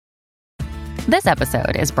This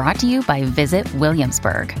episode is brought to you by Visit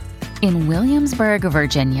Williamsburg. In Williamsburg,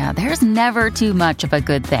 Virginia, there's never too much of a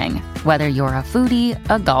good thing. Whether you're a foodie,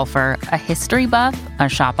 a golfer, a history buff, a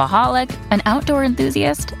shopaholic, an outdoor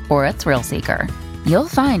enthusiast, or a thrill seeker, you'll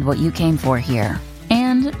find what you came for here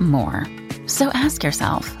and more. So ask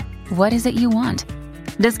yourself, what is it you want?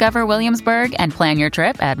 Discover Williamsburg and plan your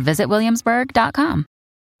trip at visitwilliamsburg.com.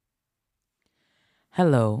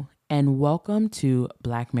 Hello, and welcome to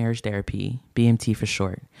Black Marriage Therapy, BMT for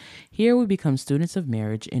short. Here we become students of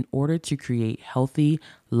marriage in order to create healthy,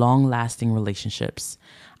 long-lasting relationships.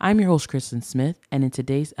 I'm your host, Kristen Smith, and in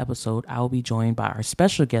today's episode, I will be joined by our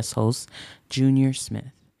special guest host, Junior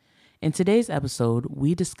Smith. In today's episode,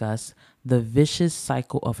 we discuss the vicious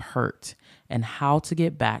cycle of hurt and how to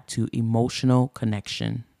get back to emotional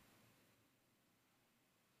connection.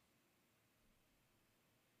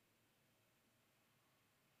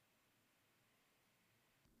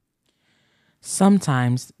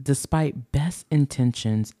 Sometimes, despite best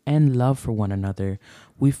intentions and love for one another,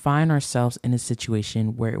 we find ourselves in a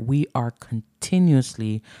situation where we are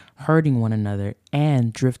continuously hurting one another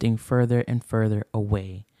and drifting further and further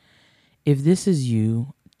away. If this is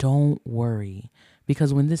you, don't worry,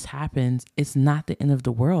 because when this happens, it's not the end of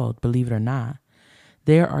the world, believe it or not.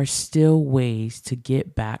 There are still ways to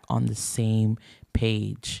get back on the same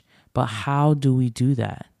page, but how do we do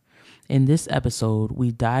that? In this episode,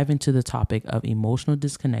 we dive into the topic of emotional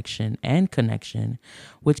disconnection and connection,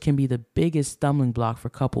 which can be the biggest stumbling block for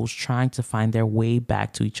couples trying to find their way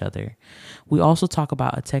back to each other. We also talk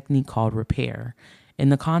about a technique called repair in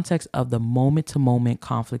the context of the moment-to-moment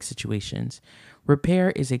conflict situations.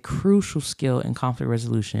 Repair is a crucial skill in conflict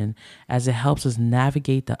resolution as it helps us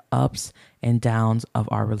navigate the ups and downs of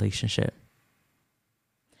our relationship.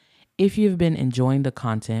 If you've been enjoying the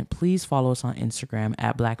content, please follow us on Instagram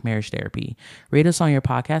at Black Marriage Therapy. Rate us on your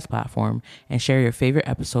podcast platform and share your favorite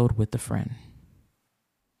episode with a friend.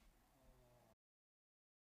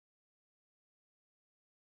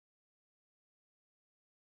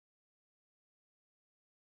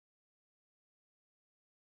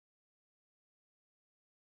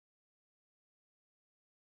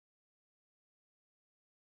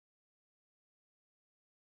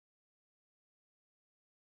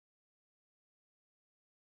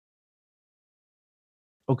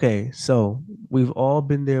 Okay, so we've all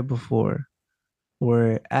been there before.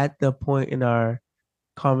 We're at the point in our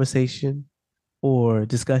conversation or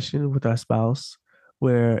discussion with our spouse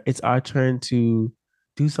where it's our turn to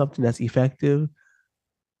do something that's effective,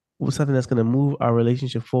 something that's going to move our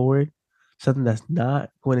relationship forward, something that's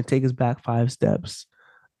not going to take us back 5 steps.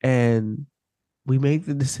 And we make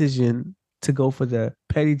the decision to go for the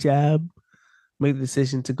petty jab, make the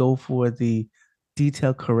decision to go for the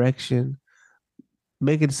detailed correction,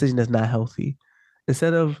 make a decision that's not healthy.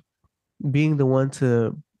 Instead of being the one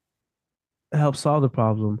to help solve the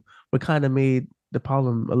problem, we kind of made the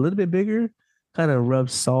problem a little bit bigger, kind of rubbed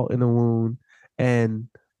salt in the wound, and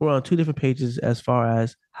we're on two different pages as far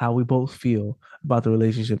as how we both feel about the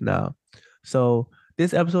relationship now. So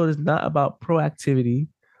this episode is not about proactivity,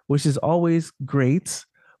 which is always great,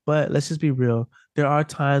 but let's just be real. There are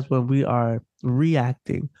times when we are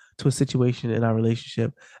reacting to a situation in our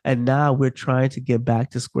relationship, and now we're trying to get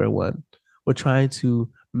back to square one. We're trying to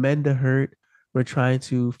mend the hurt. We're trying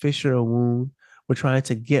to fissure a wound. We're trying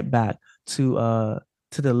to get back to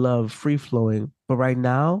the love free flowing. But right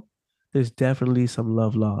now, there's definitely some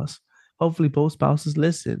love loss. Hopefully, both spouses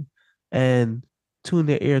listen and tune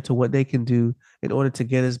their ear to what they can do in order to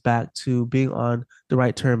get us back to being on the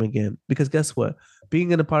right term again. Because guess what?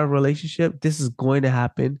 Being in a part of a relationship, this is going to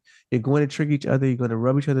happen. You're going to trick each other. You're going to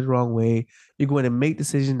rub each other the wrong way. You're going to make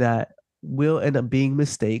decisions that will end up being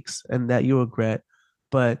mistakes and that you'll regret.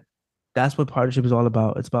 But that's what partnership is all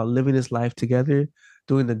about. It's about living this life together,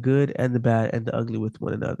 doing the good and the bad and the ugly with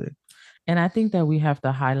one another. And I think that we have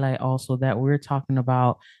to highlight also that we're talking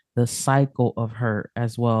about the cycle of hurt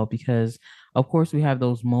as well, because of course we have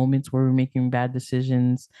those moments where we're making bad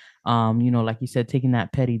decisions, like you said, taking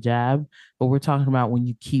that petty jab, but we're talking about when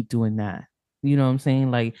you keep doing that. You know what I'm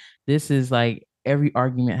saying? Like, this is like every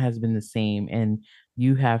argument has been the same and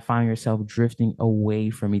you have found yourself drifting away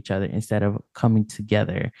from each other instead of coming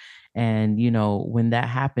together. And, when that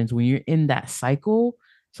happens, when you're in that cycle,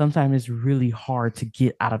 sometimes it's really hard to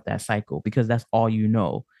get out of that cycle because that's all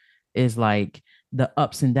is like the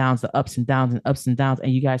ups and downs, the ups and downs and ups and downs.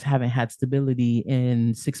 And you guys haven't had stability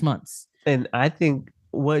in 6 months. And I think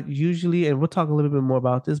what usually, and we'll talk a little bit more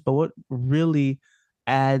about this, but what really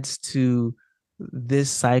adds to this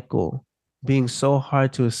cycle being so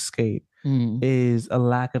hard to escape is a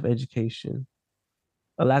lack of education.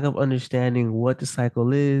 a lack of understanding what the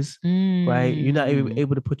cycle is, right? You're not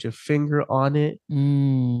able to put your finger on it.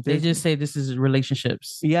 They just say this is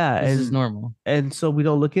relationships. Yeah. This is normal. And so we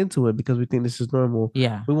don't look into it because we think this is normal.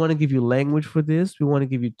 Yeah. We want to give you language for this. We want to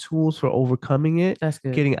give you tools for overcoming it, That's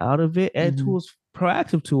good. getting out of it, and tools,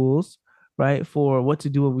 proactive tools, right, for what to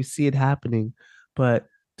do when we see it happening. But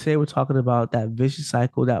today we're talking about that vicious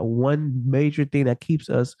cycle, that one major thing that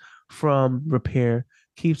keeps us from repair,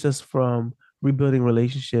 keeps us from rebuilding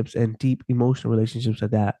relationships and deep emotional relationships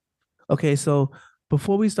at that. Okay, so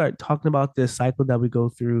before we start talking about this cycle that we go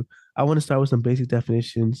through, I want to start with some basic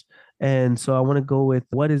definitions. And so I want to go with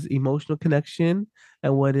what is emotional connection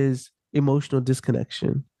and what is emotional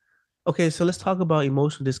disconnection. Okay, so let's talk about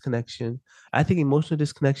emotional disconnection. I think emotional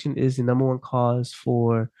disconnection is the number one cause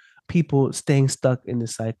for people staying stuck in the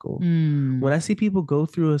cycle. When I see people go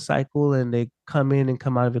through a cycle and they come in and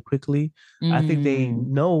come out of it quickly, I think they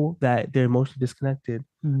know that they're emotionally disconnected.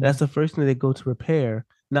 That's the first thing they go to repair,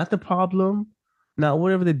 not the problem, not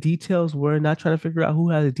whatever the details were, not trying to figure out who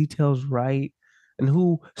had the details right and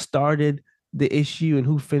who started the issue and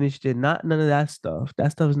who finished it. Not none of that stuff.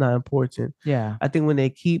 That stuff is not important. Yeah. I think when they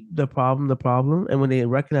keep the problem, and when they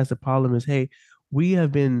recognize the problem is, hey, we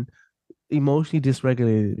have been emotionally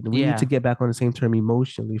dysregulated. We need to get back on the same term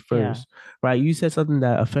emotionally first, right? You said something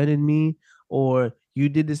that offended me, or you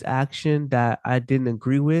did this action that I didn't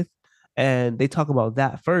agree with, and they talk about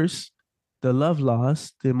that first, the love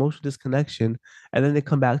loss, the emotional disconnection, and then they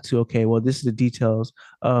come back to, okay, well, this is the details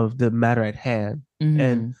of the matter at hand.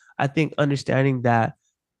 And I think understanding that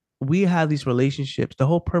we have these relationships. The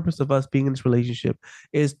whole purpose of us being in this relationship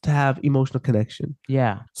is to have emotional connection.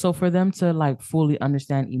 Yeah. So for them to like fully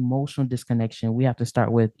understand emotional disconnection, we have to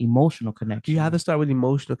start with emotional connection. You have to start with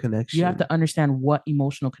emotional connection. You have to understand what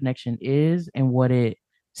emotional connection is and what it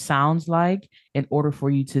sounds like in order for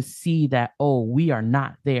you to see that, oh, we are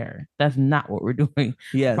not there. That's not what we're doing.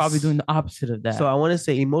 Yes. We're probably doing the opposite of that. So I want to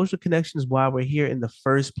say emotional connection is why we're here in the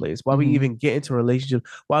first place, why we even get into relationships,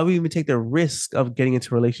 why we even take the risk of getting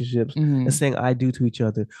into relationships and saying I do to each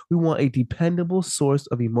other. We want a dependable source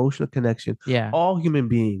of emotional connection. Yeah. All human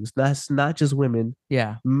beings, that's not just women.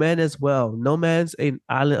 Yeah. Men as well. No man's an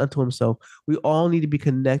island unto himself. We all need to be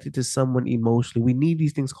connected to someone emotionally. We need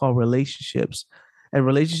these things called relationships. And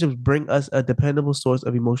relationships bring us a dependable source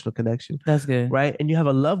of emotional connection. That's good. Right? And you have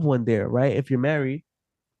a loved one there, right? If you're married,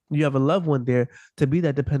 you have a loved one there to be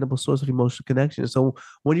that dependable source of emotional connection. So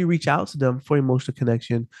when you reach out to them for emotional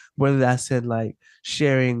connection, whether that's in like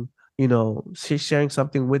sharing, sharing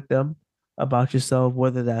something with them about yourself,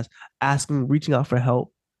 whether that's reaching out for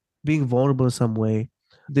help, being vulnerable in some way,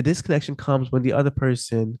 the disconnection comes when the other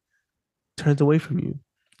person turns away from you.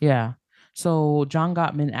 Yeah. So John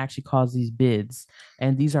Gottman actually calls these bids,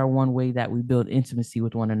 and these are one way that we build intimacy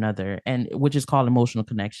with one another, and which is called emotional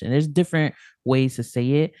connection. There's different ways to say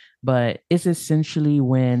it, but it's essentially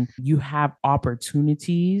when you have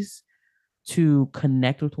opportunities to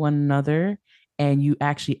connect with one another and you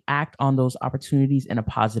actually act on those opportunities in a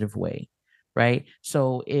positive way. Right.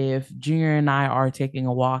 So if Junior and I are taking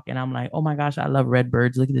a walk and I'm like, oh my gosh, I love red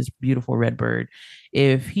birds. Look at this beautiful red bird.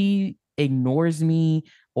 If he ignores me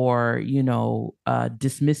or,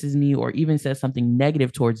 dismisses me or even says something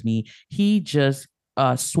negative towards me, he just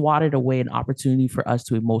swatted away an opportunity for us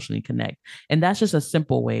to emotionally connect. And that's just a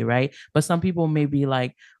simple way, right? But some people may be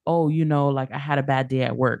like, oh, like I had a bad day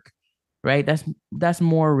at work, right? That's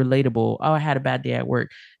more relatable. Oh, I had a bad day at work.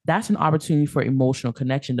 That's an opportunity for emotional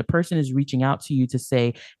connection. The person is reaching out to you to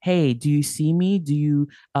say, hey, do you see me? Do you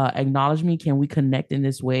acknowledge me? Can we connect in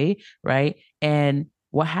this way, right? And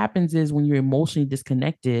what happens is when you're emotionally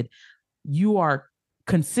disconnected, you are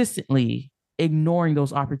consistently ignoring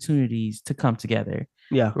those opportunities to come together.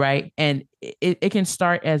 Yeah. Right. And it can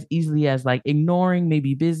start as easily as like ignoring,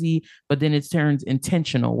 maybe busy, but then it turns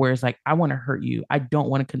intentional where it's like, I want to hurt you. I don't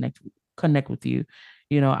want to connect with you.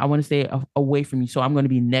 I want to stay away from you. So I'm going to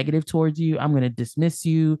be negative towards you. I'm going to dismiss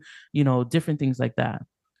you, different things like that.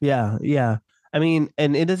 Yeah. Yeah. I mean,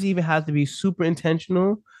 and it doesn't even have to be super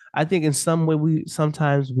intentional. I think in some way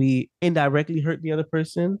sometimes we indirectly hurt the other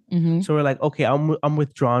person. So we're like, okay, I'm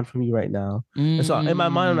withdrawn from you right now. And so in my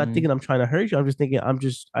mind, I'm not thinking I'm trying to hurt you. I'm just thinking I'm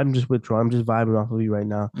just withdrawn. I'm just vibing off of you right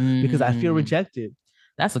now because I feel rejected.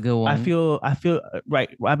 That's a good one. I feel right.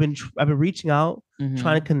 I've been reaching out,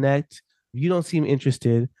 trying to connect. You don't seem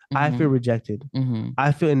interested. I feel rejected.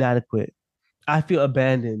 I feel inadequate. I feel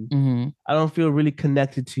abandoned. I don't feel really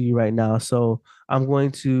connected to you right now. So I'm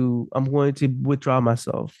going to withdraw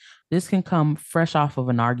myself. This can come fresh off of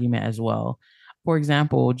an argument as well. For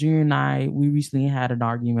example, Junior and I, we recently had an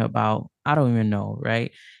argument about, I don't even know,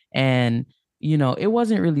 right? And it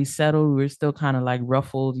wasn't really settled. We were still kind of like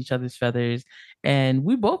ruffled each other's feathers. And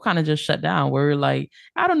we both kind of just shut down. We were like,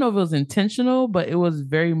 I don't know if it was intentional, but it was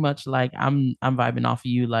very much like I'm vibing off of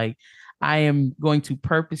you. Like I am going to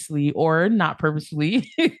purposely or not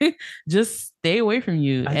purposely just stay away from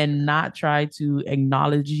you and not try to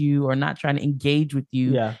acknowledge you or not trying to engage with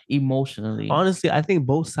you emotionally. Honestly, I think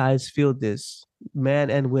both sides feel this,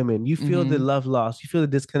 man and women. You feel the love loss, you feel the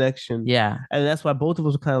disconnection. Yeah. And that's why both of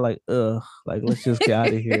us are kind of like, ugh, like, let's just get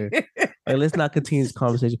out of here. Like, let's not continue this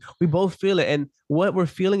conversation. We both feel it. And what we're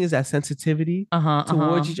feeling is that sensitivity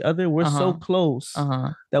towards each other. We're so close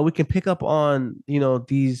that we can pick up on,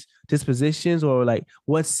 these dispositions or like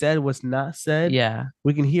what's said, what's not said. Yeah.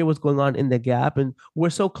 We can hear what's going on in the gap. And we're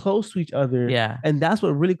so close to each other. Yeah. And that's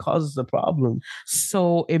what really causes the problem.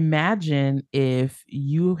 So imagine if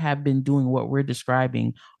you have been doing what we're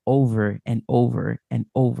describing over and over and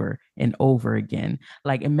over and over again.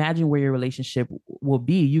 Like imagine where your relationship will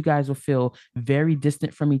be. You guys will feel very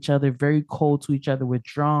distant from each other, very cold to each other,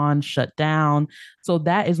 withdrawn, shut down. So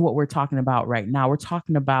that is what we're talking about right now. We're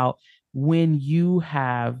talking about when you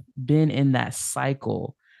have been in that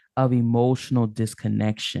cycle of emotional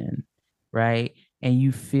disconnection, right? And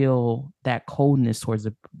you feel that coldness towards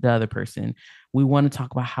the other person. We want to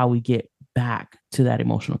talk about how we get back to that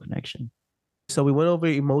emotional connection. So we went over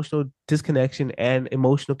emotional disconnection and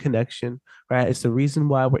emotional connection, right? It's the reason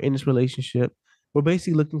why we're in this relationship. We're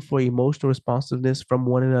basically looking for emotional responsiveness from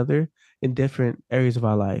one another in different areas of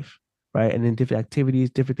our life, right? And in different activities,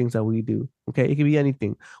 different things that we do. Okay. It can be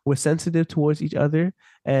anything. We're sensitive towards each other.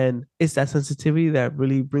 And it's that sensitivity that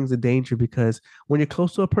really brings the danger, because when you're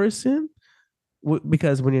close to a person,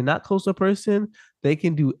 because when you're not close to a person, they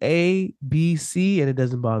can do A, B, C, and it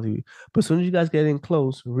doesn't bother you. But as soon as you guys get in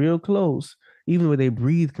close, real close, even when they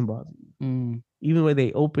breathe can bother you. Even when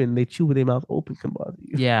they chew with their mouth open can bother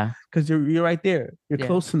you. Yeah. Because you're right there. You're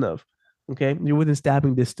close enough. Okay. You're within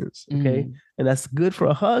stabbing distance. Okay. And that's good for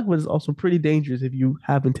a hug, but it's also pretty dangerous if you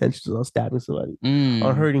have intentions on stabbing somebody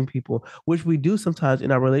or hurting people, which we do sometimes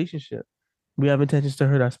in our relationship. We have intentions to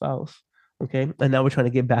hurt our spouse. Okay. And now we're trying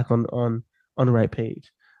to get back on the right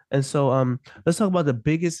page. And so let's talk about the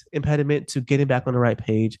biggest impediment to getting back on the right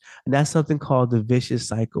page. And that's something called the vicious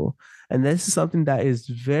cycle. And this is something that is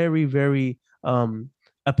very, very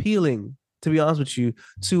appealing, to be honest with you,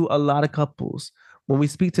 to a lot of couples. When we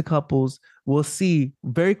speak to couples, we'll see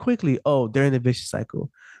very quickly, oh, they're in the vicious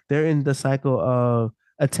cycle. They're in the cycle of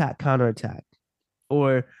attack, counterattack.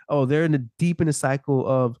 Or, oh, they're deep in the cycle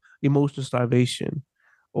of emotional starvation.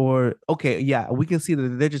 Or, okay, yeah, we can see that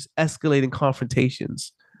they're just escalating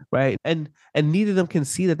confrontations, right? And neither of them can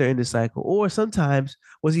see that they're in the cycle. Or sometimes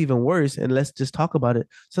what's even worse, and let's just talk about it.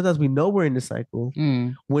 Sometimes we know we're in the cycle.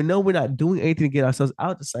 We know we're not doing anything to get ourselves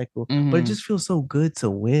out of the cycle, but it just feels so good to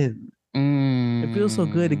win. It feels so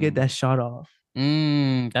good to get that shot off.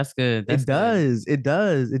 That's good. It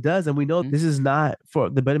does. And we know this is not for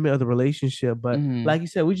the betterment of the relationship, but like you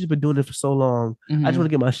said, we've just been doing it for so long. I just want to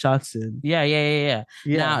get my shots in. Yeah.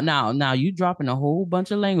 Now you dropping a whole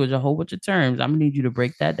bunch of language, a whole bunch of terms. I'm gonna need you to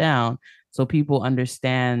break that down so people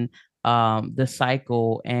understand the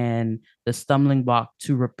cycle and the stumbling block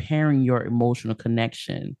to repairing your emotional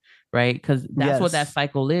connection, right? Because that's what that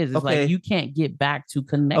cycle is. It's like you can't get back to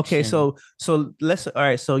connection. Okay, so let's all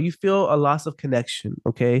right. So you feel a loss of connection.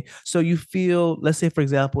 Okay, so you feel, let's say for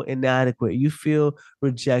example, inadequate. You feel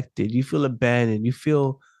rejected. You feel abandoned. You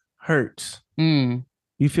feel hurt. You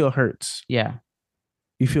feel hurt. Yeah,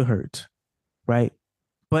 you feel hurt, right?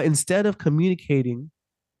 But instead of communicating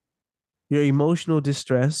your emotional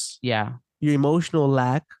distress, your emotional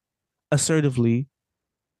lack assertively,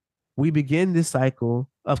 we begin this cycle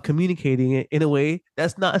of communicating it in a way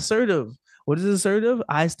that's not assertive. What is assertive?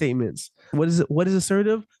 I statements. What is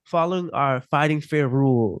assertive? Following our fighting fair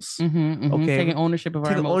rules. Okay. Taking ownership of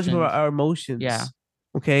our emotions. Yeah.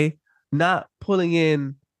 Okay. Not pulling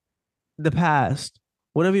in the past.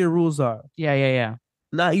 Whatever your rules are. Yeah.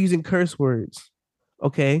 Not using curse words.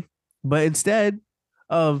 Okay. But instead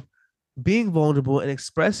of being vulnerable and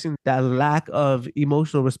expressing that lack of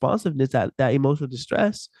emotional responsiveness, that emotional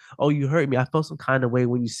distress. Oh, you hurt me. I felt some kind of way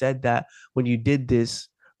when you said that, when you did this,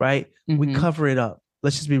 right? We cover it up.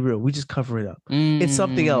 Let's just be real. We just cover it up. It's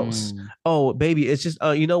something else. Oh, baby, it's just,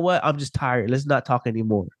 you know what? I'm just tired. Let's not talk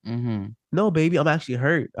anymore. No, baby, I'm actually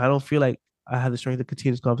hurt. I don't feel like I have the strength to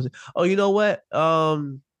continue this conversation. Oh, you know what?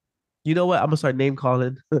 I'm gonna start name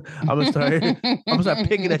calling. I'm gonna start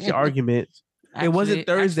picking at your argument. It wasn't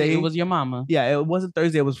Thursday. Actually, it was your mama. Yeah, it wasn't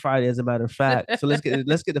Thursday. It was Friday, as a matter of fact. So let's get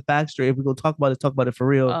the facts straight. If we're gonna talk about it for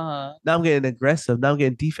real. Now I'm getting aggressive. Now I'm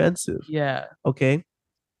getting defensive. Yeah. Okay.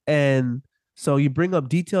 And So you bring up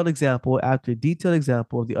detailed example after detailed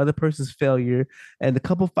example of the other person's failure and the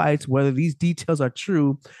couple fights whether these details are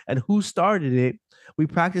true and who started it. We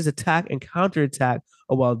practice attack and counterattack.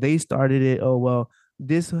 Oh, well, they started it. Oh, well,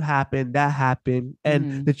 this happened, that happened.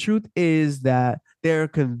 And the truth is that they're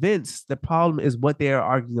convinced the problem is what they are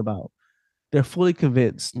arguing about. They're fully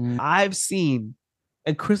convinced. I've seen,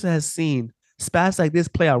 and Krista has seen, spats like this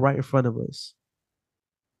play out right in front of us.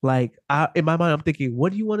 Like in my mind, I'm thinking,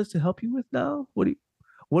 what do you want us to help you with now? What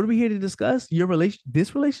are we here to discuss?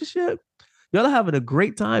 This relationship? Y'all are having a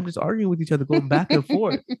great time just arguing with each other, going back and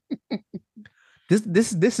forth.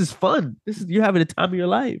 This is fun. You're having the time of your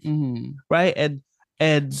life, right?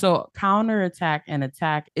 And so counterattack and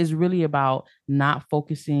attack is really about not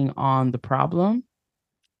focusing on the problem.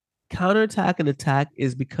 Counterattack and attack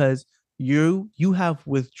is because you have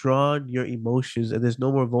withdrawn your emotions and there's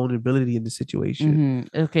no more vulnerability in the situation.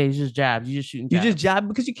 Okay, it's just jabs. You just shooting jabs. You just jab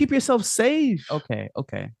because you keep yourself safe. Okay.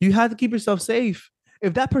 You have to keep yourself safe.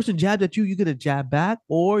 If that person jabbed at you, you're gonna jab back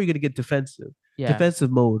or you're gonna get defensive. Yeah.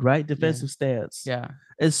 Defensive mode, right? Defensive stance. Yeah.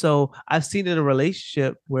 And so I've seen in a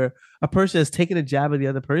relationship where a person has taken a jab at the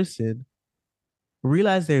other person,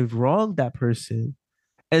 realize they've wronged that person,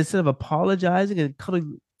 and instead of apologizing and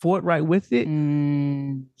coming forthright with it,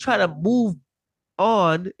 try to move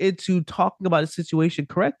on into talking about the situation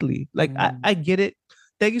correctly. Like I get it.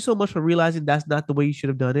 Thank you so much for realizing that's not the way you should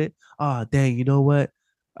have done it. Oh, dang, you know what?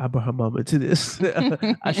 I brought her mom into this.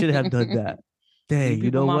 I shouldn't have done that. Dang, you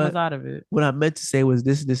know what? Out of it. What I meant to say was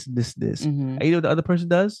this. And you know what the other person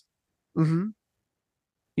does?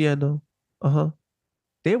 Yeah, no.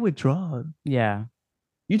 They're withdrawn. Yeah.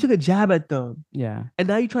 You took a jab at them. Yeah. And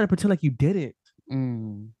now you're trying to pretend like you didn't.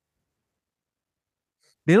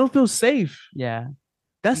 They don't feel safe. Yeah.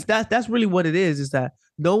 That's really what it is that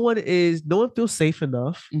no one feels safe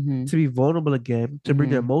enough to be vulnerable again, to bring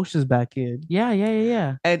their emotions back in.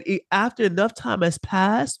 Yeah. And after enough time has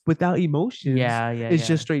passed without emotions, it's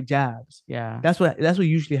just straight jabs. Yeah. That's what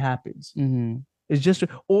usually happens. It's just,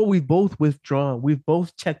 or we've both withdrawn. We've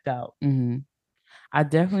both checked out. I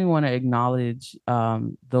definitely want to acknowledge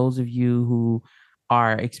those of you who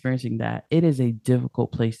are experiencing that. It is a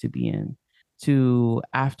difficult place to be in, to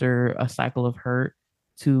after a cycle of hurt,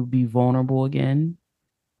 to be vulnerable again,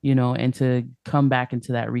 and to come back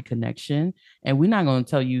into that reconnection. And we're not going to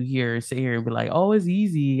tell you sit here and be like, oh, it's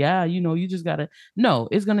easy. Yeah, you just got to. No,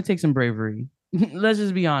 it's going to take some bravery. Let's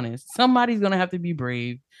just be honest. Somebody's going to have to be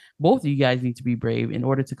brave. Both of you guys need to be brave in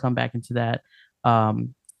order to come back into that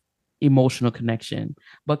emotional connection.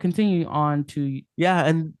 But continuing on to. Yeah,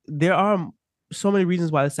 and there are so many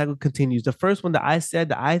reasons why the cycle continues. The first one that I said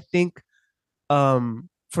that I think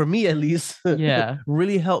for me at least,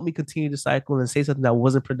 really helped me continue the cycle and say something that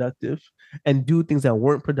wasn't productive and do things that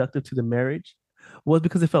weren't productive to the marriage was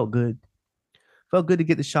because it felt good. Felt good to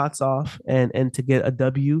get the shots off and to get a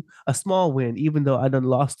W, a small win, even though I done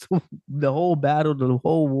lost the whole battle, the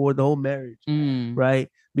whole war, the whole marriage, right?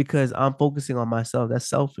 Because I'm focusing on myself. That's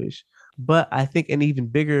selfish. But I think an even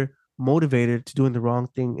bigger motivator to doing the wrong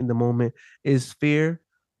thing in the moment is fear,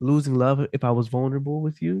 losing love if I was vulnerable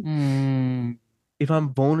with you. If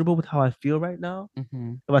I'm vulnerable with how I feel right now,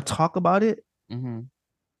 if I talk about it, I'm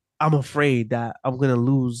afraid that I'm going to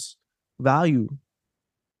lose value.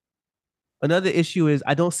 Another issue is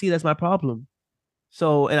I don't see it as my problem.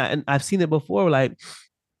 So, and I've seen it before, like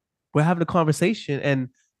we're having a conversation and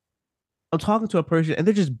I'm talking to a person and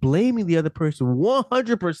they're just blaming the other person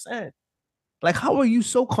 100%. Like, how are you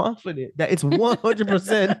so confident that it's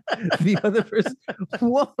 100% the other person?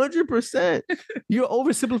 100%. You're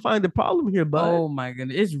oversimplifying the problem here, bud. Oh my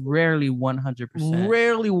goodness. It's rarely 100%.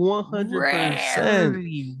 Rarely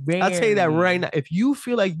 100%. I'll tell you that right now. If you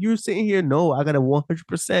feel like you're sitting here, no, I got a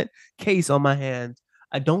 100% case on my hands.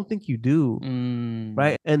 I don't think you do.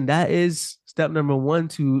 Right? And that is step number one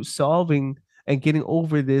to solving and getting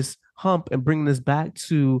over this hump and bringing us back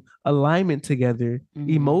to alignment together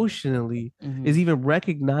emotionally is even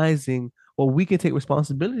recognizing what we can take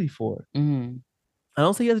responsibility for. I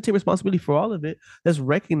don't say you have to take responsibility for all of it. Let's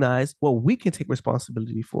recognize what we can take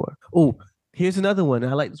responsibility for. Oh, here's another one.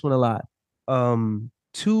 I like this one a lot.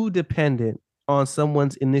 Too dependent on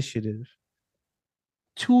someone's initiative.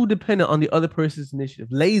 Too dependent on the other person's initiative.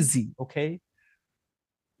 Lazy, okay?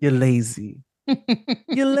 You're lazy.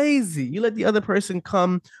 You're lazy. You let the other person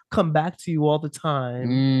come back to you all the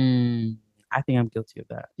time. I think I'm guilty of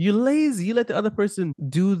that. You're lazy. You let the other person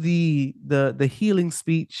do the healing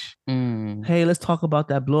speech. Hey, let's talk about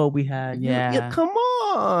that blow up we had. Yeah, come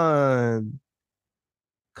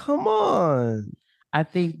on. I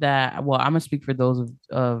think that, well, I'm gonna speak for those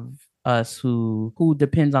of us who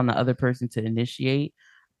depends on the other person to initiate.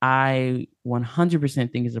 I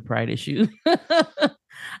 100% think it's a pride issue.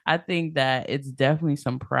 I think that it's definitely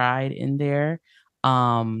some pride in there,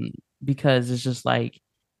 um, because it's just like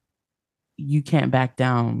you can't back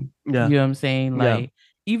down. Yeah. You know what I'm saying? Yeah. Like,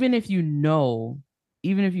 even if you know,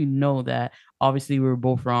 that obviously we're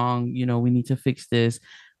both wrong, we need to fix this.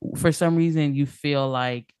 For some reason, you feel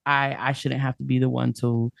like I shouldn't have to be the one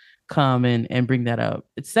to come and bring that up.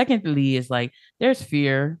 Secondly, is like there's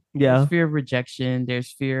fear. Yeah. There's fear of rejection.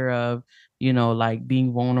 There's fear of, like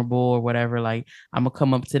being vulnerable or whatever. Like I'm gonna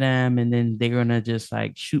come up to them and then they're gonna just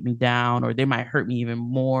like shoot me down, or they might hurt me even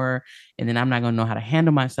more, and then I'm not gonna know how to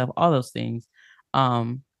handle myself. All those things.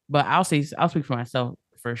 But I'll speak for myself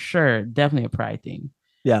for sure. Definitely a pride thing.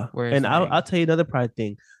 Yeah. Where And it's I'll like, tell you another pride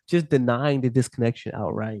thing. Just denying the disconnection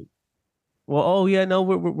outright. Well, oh yeah, no,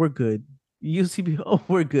 we're good. You see people, oh,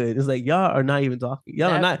 we're good. It's like y'all are not even talking.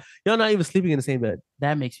 Y'all not even sleeping in the same bed.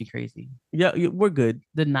 that makes me crazy. Yeah, we're good.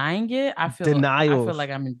 Denying it, I feel Denials. like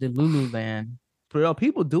I'm in Delulu land. Bro,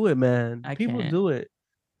 people do it, man. People can't. do it.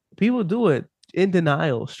 People do it in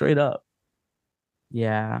denial, straight up.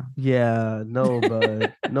 Yeah. Yeah, no,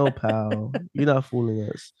 bud. No, pal. You're not fooling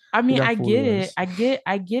us. I mean, You're not I get fooling it. us.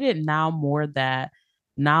 I get it now more that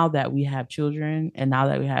now that we have children and now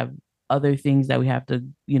that we have other things that we have to,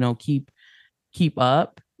 keep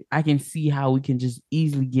up, I can see how we can just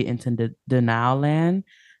easily get into the denial land.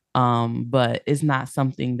 But it's not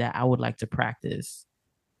something that I would like to practice.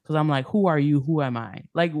 Cause I'm like, who are you? Who am I?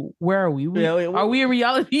 Like, where are we? Are we in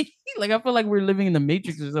reality? Like, I feel like we're living in the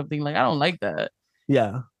Matrix or something. Like, I don't like that.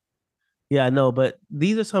 Yeah. Yeah, no, but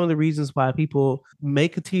these are some of the reasons why people may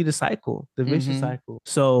continue to cycle, the vicious cycle.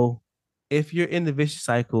 So if you're in the vicious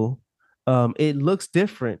cycle, it looks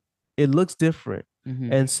different. It looks different.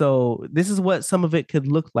 And so this is what some of it could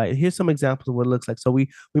look like. Here's some examples of what it looks like. So we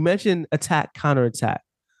mentioned attack, counterattack,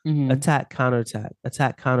 attack, counterattack,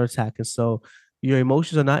 attack, counterattack. And so your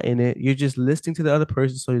emotions are not in it. You're just listening to the other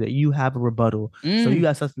person so that you have a rebuttal. So you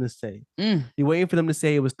got something to say. You're waiting for them to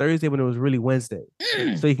say it was Thursday when it was really Wednesday.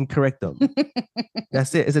 So you can correct them.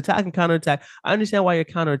 That's it. It's attack and counterattack. I understand why you're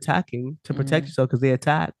counterattacking to protect yourself because they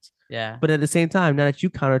attacked. Yeah. But at the same time, now that you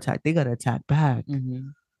counterattack, they got to attack back.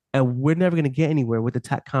 And we're never going to get anywhere with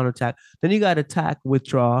attack, counterattack. Then you got attack,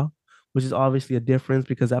 withdraw, which is obviously a difference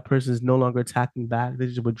because that person is no longer attacking back. They're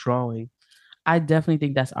just withdrawing. I definitely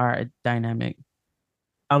think that's our dynamic.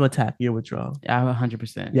 I'm attack, you're withdraw. Yeah,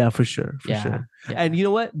 100%. Yeah, for sure. For sure. Yeah. And you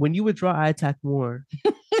know what? When you withdraw, I attack more.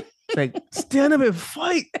 Like, stand up and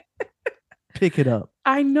fight. Pick it up.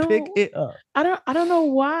 I know. Pick it up. I don't know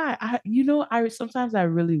why. I sometimes I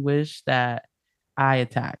really wish that I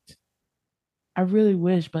attacked. I really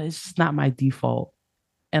wish, but it's just not my default.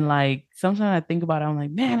 And like sometimes I think about it, I'm like,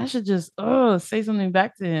 man, I should just say something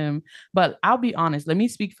back to him. But I'll be honest. Let me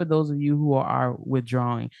speak for those of you who are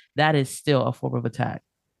withdrawing. That is still a form of attack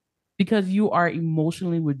because you are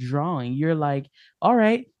emotionally withdrawing. You're like, all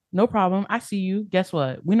right, no problem. I see you. Guess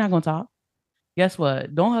what? We're not gonna talk. Guess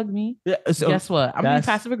what? Don't hug me. Yeah, so guess what? I'm being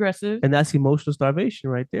passive aggressive. And that's emotional starvation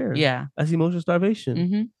right there. Yeah. That's emotional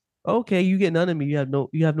starvation. Okay, you get none of me. You have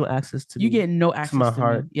no access to me. You get no access to my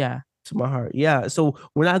heart. Me. Yeah. To my heart. Yeah. So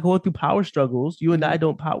we're not going through power struggles. You and I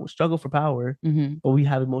don't struggle for power, but we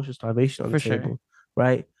have emotional starvation on the table.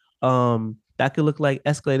 Right. That could look like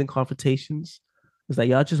escalating confrontations. It's like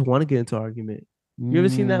y'all just want to get into argument. You ever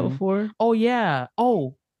seen that before? Oh yeah.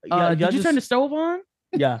 Oh. Did you turn the stove on?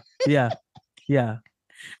 Yeah. Yeah.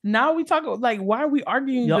 Now we talk like, why are we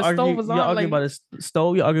arguing? Stove is on. Y'all arguing about the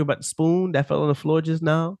stove. You're arguing about the spoon that fell on the floor just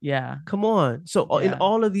now. Yeah. Come on. So in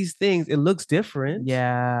all of these things, it looks different.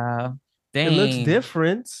 Yeah. Dang. It looks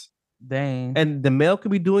different. Dang. And the male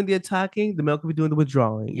could be doing the attacking. The male could be doing the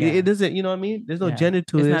withdrawing. Yeah. It doesn't, you know what I mean? There's no gender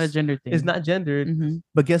to it. It's not a gender thing. It's not gendered.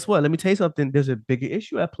 But guess what? Let me tell you something. There's a bigger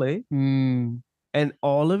issue at play. And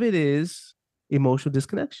all of it is emotional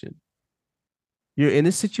disconnection. You're in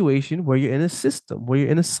a situation where you're in a system, where you're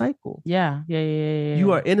in a cycle. Yeah.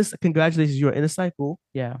 You are in a, congratulations, you're in a cycle.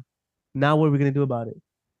 Yeah. Now what are we going to do about it?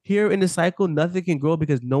 Here in the cycle, nothing can grow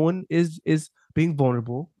because no one is being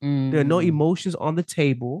vulnerable. There are no emotions on the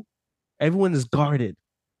table. Everyone is guarded.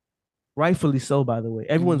 Rightfully so, by the way.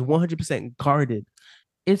 Everyone's 100% guarded.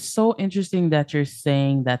 It's so interesting that you're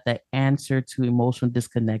saying that the answer to emotional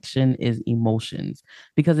disconnection is emotions,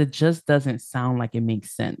 because it just doesn't sound like it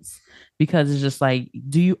makes sense. Because it's just like,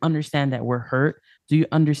 do you understand that we're hurt? Do you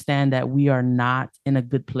understand that we are not in a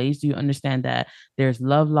good place? Do you understand that there's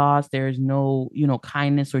love lost? There's no,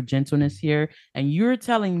 kindness or gentleness here. And you're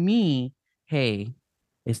telling me, hey,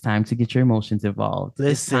 it's time to get your emotions involved.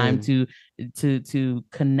 Listen. It's time to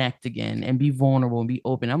connect again and be vulnerable and be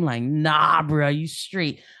open. I'm like, nah, bro, you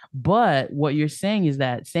straight. But what you're saying is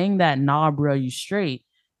that saying that, nah, bro, you straight,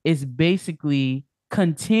 is basically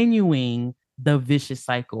continuing the vicious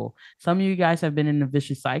cycle. Some of you guys have been in the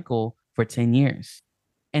vicious cycle for 10 years.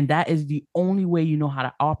 And that is the only way you know how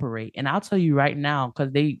to operate. And I'll tell you right now,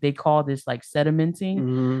 because they call this like sedimenting.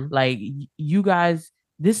 Mhm. Like you guys,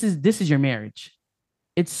 this is your marriage.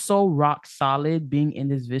 It's so rock solid being in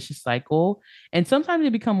this vicious cycle. And sometimes they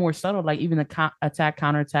become more subtle, like even the attack,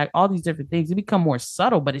 counterattack, all these different things. They become more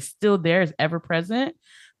subtle, but it's still there, it's ever present,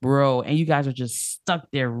 bro. And you guys are just stuck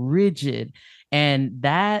there rigid. And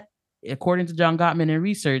that, according to John Gottman and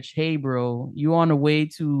research, hey, bro, you on the way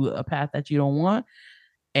to a path that you don't want.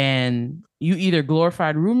 And you either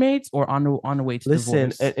glorified roommates or on the way to Listen,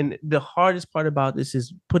 divorce. and the hardest part about this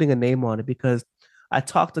is putting a name on it, because I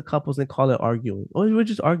talk to couples and call it arguing. Oh, we're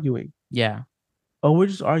just arguing. Yeah. Oh, we're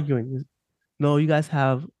just arguing. No, you guys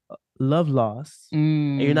have love loss,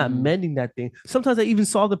 and you're not mending that thing. Sometimes I even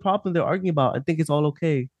solve the problem they're arguing about and think it's all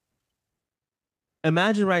okay.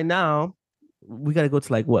 Imagine right now, we got to go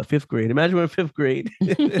to like what, 5th grade? Imagine we're in 5th grade.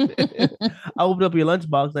 I open up your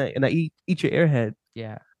lunchbox and I eat your Airhead.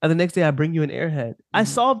 Yeah. And the next day I bring you an Airhead. I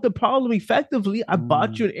solved the problem effectively. I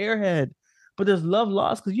bought you an Airhead. But there's love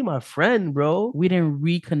lost because you're my friend, bro. We didn't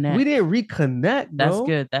reconnect.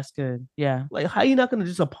 Bro. That's good. Yeah. Like, how you not gonna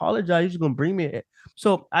just apologize? You're just gonna bring me it.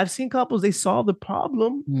 So I've seen couples, they solve the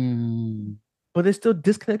problem, but they're still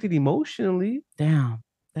disconnected emotionally. Damn,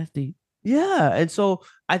 that's deep. Yeah. And so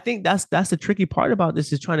I think that's the tricky part about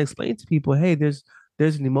this, is trying to explain to people, hey, there's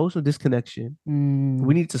an emotional disconnection.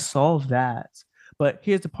 We need to solve that. But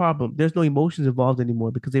here's the problem. There's no emotions involved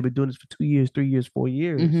anymore because they've been doing this for 2 years, 3 years, 4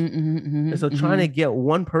 years. And so trying to get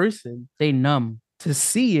one person they numb to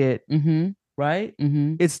see it, right?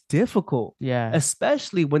 It's difficult. Yeah.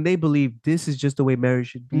 Especially when they believe this is just the way marriage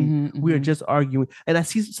should be. We are just arguing. And I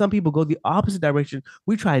see some people go the opposite direction.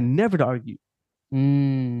 We try never to argue.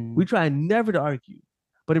 We try never to argue.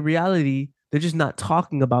 But in reality, they're just not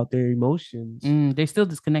talking about their emotions. They're still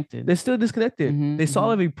disconnected. They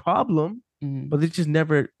solve every problem. But they just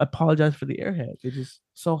never apologize for the Airhead. They just.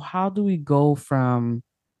 So how do we go from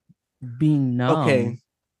being numb? Okay.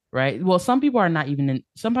 Right. Well, some people are not even in.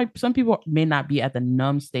 Some people may not be at the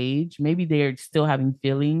numb stage. Maybe they're still having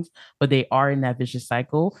feelings, but they are in that vicious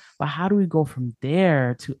cycle. But how do we go from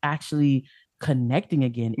there to actually connecting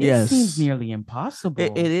again? It seems nearly impossible.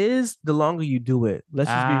 It is, the longer you do it. Let's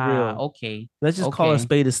just be real. Okay. Let's just call a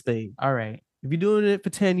spade a spade. All right. If you're doing it for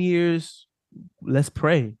 10 years, let's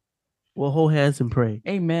pray. We'll hold hands and pray.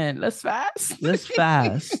 Amen. Let's fast. Let's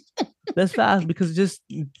fast. Let's fast, because just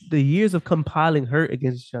the years of compiling hurt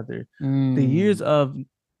against each other, the years of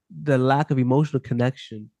the lack of emotional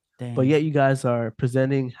connection. Dang. But yet you guys are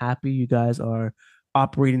presenting happy. You guys are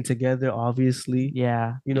operating together, obviously.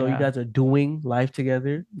 Yeah. You know, you guys are doing life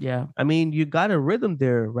together. Yeah. I mean, you got a rhythm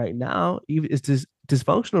there right now. Even it's this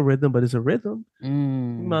dysfunctional rhythm, but it's a rhythm. You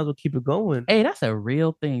might as well keep it going. Hey, that's a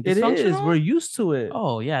real thing. It is. We're used to it.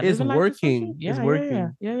 Oh yeah, it's working. Yeah, it's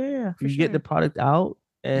working. Yeah. You get the product out,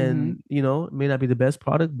 and you know, it may not be the best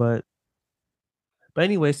product, but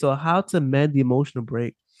anyway. So how to mend the emotional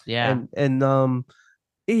break? Yeah, and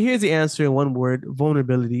here's the answer in one word: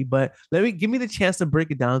 vulnerability. But give me the chance to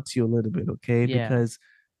break it down to you a little bit, okay? Yeah. Because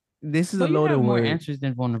this is a loaded word. More answers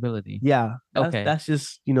than vulnerability. Yeah. That's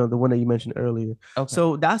just, the one that you mentioned earlier. Okay.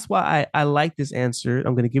 So that's why I like this answer.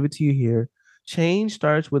 I'm going to give it to you here. Change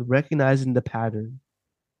starts with recognizing the pattern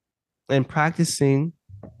and practicing.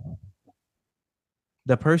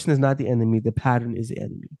 The person is not the enemy. The pattern is the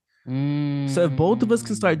enemy. So if both of us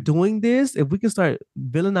can start doing this, if we can start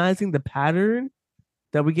villainizing the pattern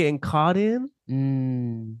that we're getting caught in,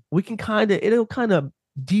 we can it'll kind of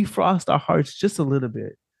defrost our hearts just a little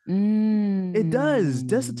bit. It does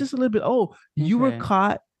just a little bit. Oh, you were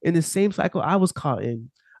caught in the same cycle I was caught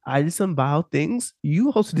in. I did some vile things.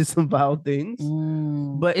 You also did some vile things.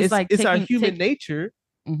 But it's our human nature,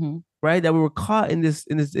 right? That we were caught in this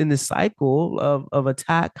cycle of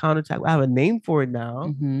attack, counterattack. I have a name for it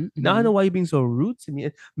now. Now I know why you're being so rude to me.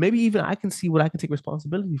 Maybe even I can see what I can take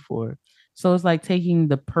responsibility for. So it's like taking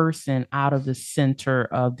the person out of the center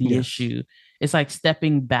of the issue. It's like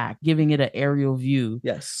stepping back, giving it an aerial view.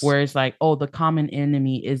 Yes. Where it's like, oh, the common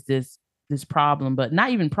enemy is this problem, but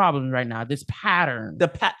not even problems right now. This pattern.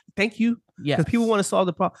 Thank you. Yeah. Because people want to solve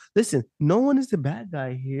the problem. Listen, no one is the bad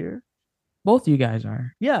guy here. Both of you guys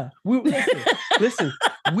are. Yeah. Listen,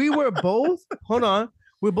 we were both. Hold on.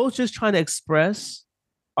 We're both just trying to express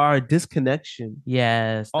our disconnection.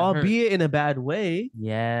 Yes. Albeit in a bad way.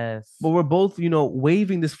 Yes. But we're both,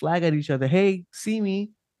 waving this flag at each other. Hey, see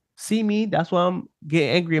me. See me, that's why I'm getting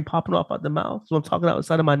angry and popping off at the mouth. So I'm talking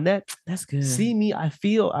outside of my neck. That's good. See me, I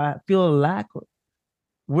feel a lack.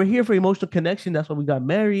 We're here for emotional connection. That's why we got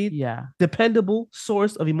married. Yeah. Dependable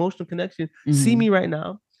source of emotional connection. See me right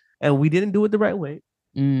now. And we didn't do it the right way.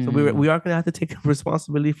 So we are going to have to take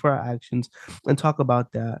responsibility for our actions and talk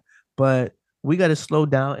about that. But we got to slow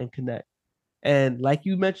down and connect. And like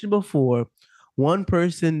you mentioned before, one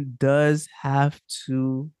person does have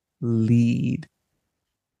to lead.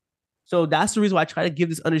 So that's the reason why I try to give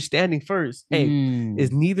this understanding first. Hey,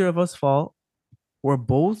 it's neither of us fault. We're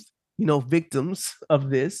both, victims of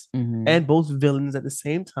this and both villains at the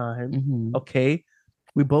same time. Okay.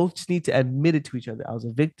 We both just need to admit it to each other. I was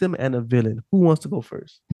a victim and a villain. Who wants to go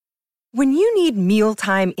first? When you need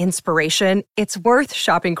mealtime inspiration, it's worth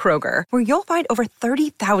shopping Kroger, where you'll find over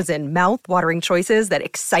 30,000 mouth-watering choices that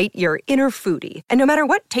excite your inner foodie. And no matter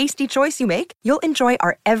what tasty choice you make, you'll enjoy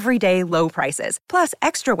our everyday low prices, plus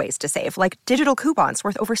extra ways to save, like digital coupons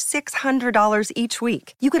worth over $600 each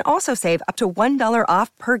week. You can also save up to $1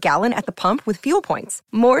 off per gallon at the pump with fuel points.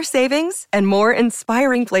 More savings and more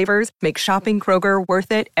inspiring flavors make shopping Kroger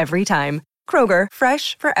worth it every time. Kroger,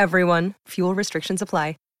 fresh for everyone. Fuel restrictions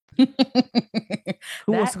apply.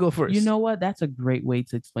 Who wants to go first? You know what? That's a great way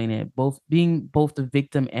to explain it. Being both the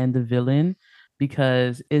victim and the villain,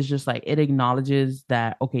 because it's just like it acknowledges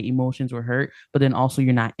that, okay, emotions were hurt, but then also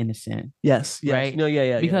you're not innocent. Yes. Right? No,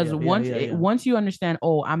 yeah. Because once you understand,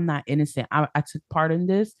 oh, I'm not innocent, I took part in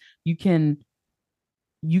this, you can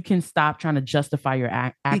stop trying to justify your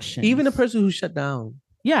actions. Even the person who shut down,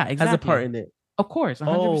 yeah, exactly, has a part in it. Of course, 100%.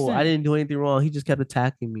 Oh, I didn't do anything wrong. He just kept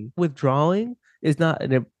attacking me. Withdrawing is not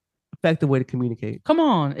an effective way to communicate. Come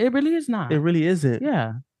on, it really is not. It really isn't.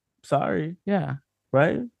 Yeah. Sorry. Yeah.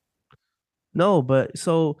 Right? No, but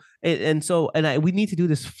we need to do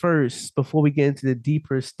this first before we get into the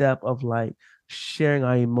deeper step of like sharing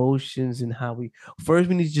our emotions and how we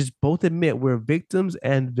need to just both admit we're victims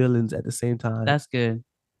and villains at the same time. That's good.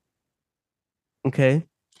 Okay.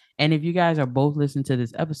 And if you guys are both listening to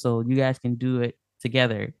this episode, you guys can do it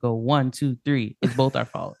together. Go 1, 2, 3. It's both our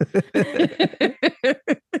fault.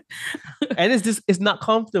 And it's not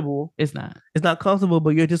comfortable. It's not comfortable,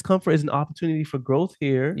 but your discomfort is an opportunity for growth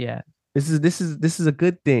here. Yeah. This is a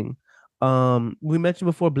good thing. We mentioned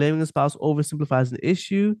before, blaming a spouse oversimplifies an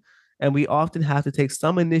issue, and we often have to take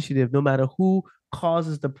some initiative no matter who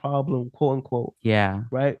causes the problem, quote unquote. Yeah.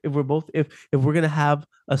 Right? If we're gonna have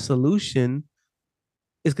a solution,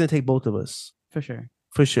 it's gonna take both of us. For sure.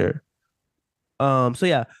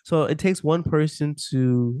 So it takes one person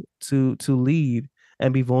to lead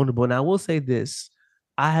and be vulnerable. And I will say this,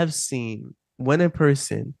 I have seen when a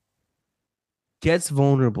person gets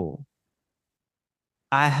vulnerable,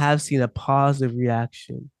 I have seen a positive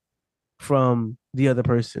reaction from the other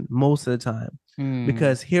person most of the time.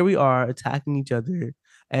 Because here we are attacking each other,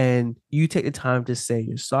 and you take the time to say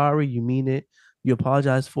you're sorry, you mean it, you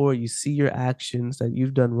apologize for it, you see your actions that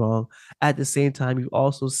you've done wrong. At the same time, you've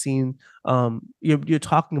also seen you're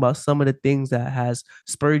talking about some of the things that has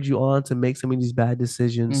spurred you on to make some of these bad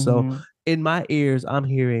decisions. So in my ears, I'm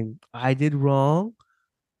hearing, I did wrong.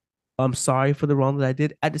 I'm sorry for the wrong that I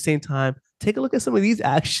did. At the same time, take a look at some of these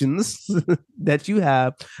actions that you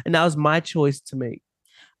have, and that was my choice to make.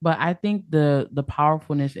 But I think the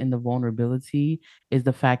powerfulness and the vulnerability is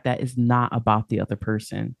the fact that it's not about the other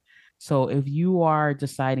person. So if you are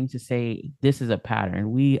deciding to say, this is a pattern,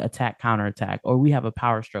 we attack, counterattack, or we have a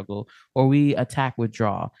power struggle, or we attack,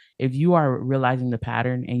 withdraw. If you are realizing the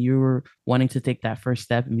pattern and you're wanting to take that first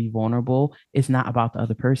step and be vulnerable, it's not about the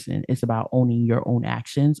other person. It's about owning your own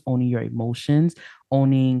actions, owning your emotions,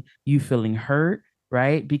 owning you feeling hurt,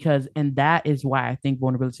 right? And that is why I think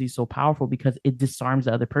vulnerability is so powerful, because it disarms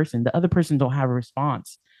the other person. The other person don't have a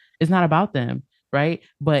response. It's not about them. Right.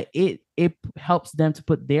 But it helps them to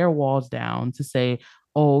put their walls down to say,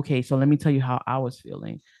 oh, okay, so let me tell you how I was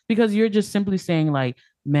feeling. Because you're just simply saying like,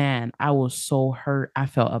 man, I was so hurt. I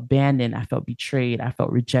felt abandoned. I felt betrayed. I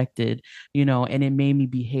felt rejected, and it made me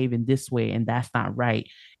behave in this way. And that's not right.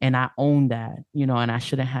 And I own that, and I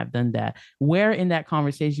shouldn't have done that. Where in that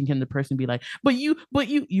conversation can the person be like, but you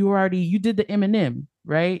did the Eminem,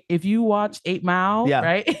 right? If you watch 8 Mile, yeah.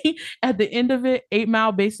 Right? At the end of it, 8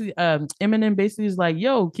 Mile basically, Eminem basically is like,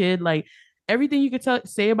 yo, kid, like everything you could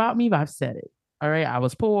say about me, I've said it. All right. I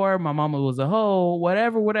was poor. My mama was a hoe,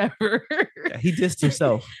 whatever. Yeah, he dissed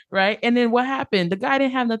himself. Right. And then what happened? The guy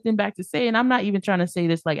didn't have nothing back to say. And I'm not even trying to say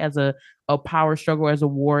this like as a power struggle, as a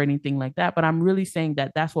war, or anything like that. But I'm really saying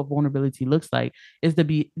that that's what vulnerability looks like, is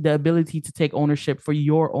the ability to take ownership for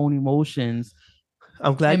your own emotions.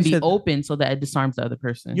 I'm glad and you be said open so that it disarms the other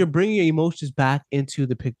person. you're bringing your emotions back into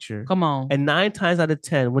the picture. Come on. And 9 times out of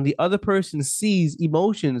 10, when the other person sees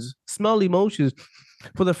emotions, smell emotions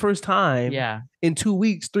for the first time in 2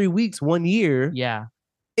 weeks, 3 weeks, 1 year,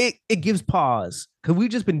 it gives pause because we've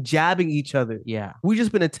just been jabbing each other. Yeah. We've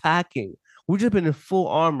just been attacking. We've just been in full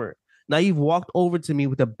armor. Now you've walked over to me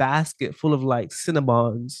with a basket full of like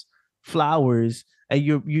Cinnabons, flowers, and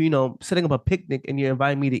you're setting up a picnic and you're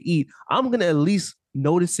inviting me to eat. I'm gonna at least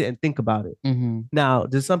notice it and think about it. Mm-hmm. Now,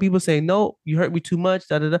 does some people say, no, you hurt me too much?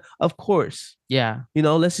 Da, da, da. Of course. Yeah.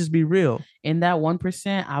 Let's just be real. In that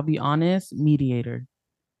 1%, I'll be honest, mediator.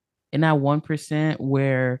 In that 1%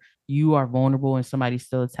 where you are vulnerable and somebody's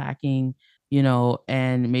still attacking,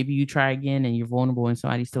 and maybe you try again and you're vulnerable and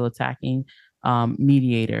somebody's still attacking,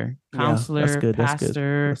 mediator, counselor,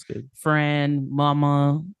 pastor, friend,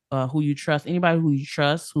 mama, who you trust, anybody who you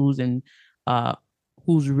trust,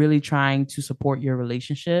 who's really trying to support your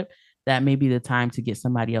relationship. That may be the time to get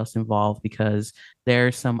somebody else involved because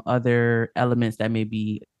there's some other elements that may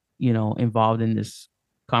be, involved in this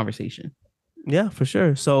conversation. Yeah, for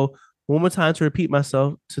sure. So one more time to repeat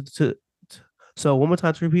myself.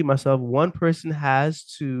 One person has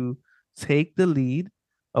to take the lead,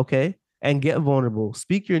 okay, and get vulnerable.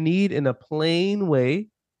 Speak your need in a plain way.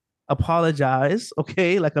 Apologize,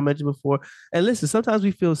 okay, like I mentioned before. And listen, sometimes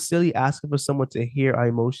we feel silly asking for someone to hear our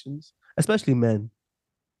emotions, especially men.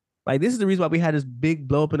 Like this is the reason why we had this big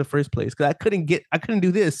blow up in the first place because I couldn't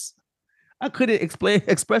do this. I couldn't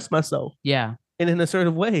express myself. Yeah. In an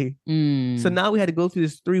assertive way. So now we had to go through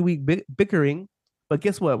this 3-week bickering. But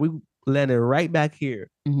guess what? We landed right back here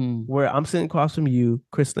where I'm sitting across from you,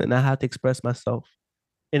 Kristen, and I have to express myself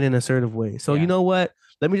in an assertive way. So you know what?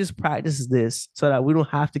 Let me just practice this so that we don't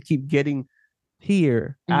have to keep getting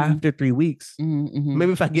here after 3 weeks.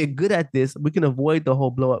 Maybe if I get good at this, we can avoid the whole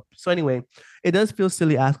blow up. So anyway, it does feel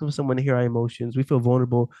silly asking for someone to hear our emotions. We feel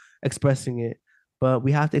vulnerable expressing it, but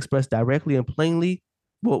we have to express directly and plainly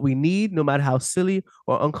what we need, no matter how silly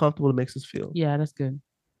or uncomfortable it makes us feel. Yeah, that's good.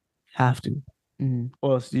 Have to.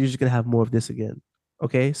 Or else you're just going to have more of this again.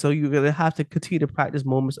 Okay? So you're going to have to continue to practice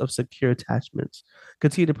moments of secure attachments.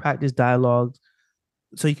 Continue to practice dialogue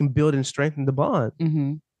so you can build and strengthen the bond.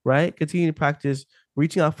 Right? Continue to practice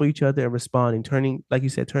reaching out for each other and responding, turning, like you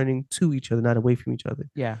said, turning to each other, not away from each other.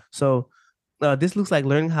 Yeah. So this looks like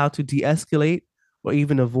learning how to de-escalate or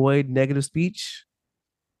even avoid negative speech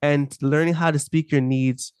and learning how to speak your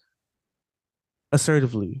needs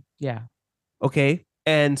assertively. Yeah. Okay.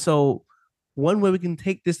 And so one way we can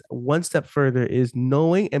take this one step further is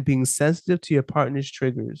knowing and being sensitive to your partner's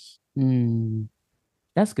triggers.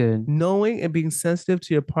 That's good. Knowing and being sensitive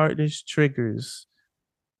to your partner's triggers.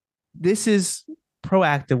 This is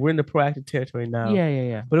proactive. We're in the proactive territory now.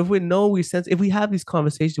 Yeah. But if we have these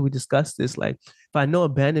conversations, we discuss this, like if I know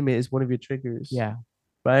abandonment is one of your triggers. Yeah.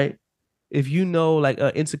 Right. If you know like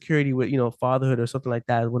insecurity with, fatherhood or something like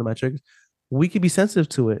that is one of my triggers, we can be sensitive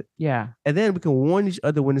to it. Yeah. And then we can warn each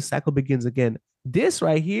other when the cycle begins again. This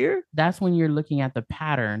right here. That's when you're looking at the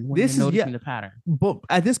pattern. You're noticing the pattern. But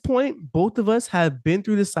at this point, both of us have been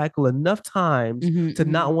through the cycle enough times to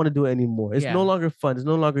not want to do it anymore. It's no longer fun. It's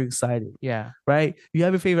no longer exciting. Yeah. Take You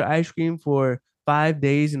have your favorite ice cream for 5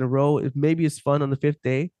 days in a row. Maybe it's fun on the 5th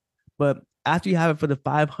day, but after you have it for the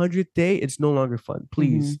 500th day, it's no longer fun.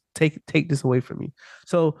 Please take this away from me.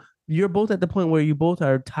 So you're both at the point where you both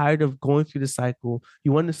are tired of going through the cycle.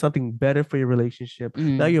 You want something better for your relationship.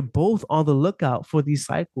 Now you're both on the lookout for these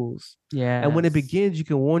cycles. Yeah. And when it begins, you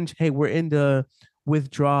can warn, hey, we're in the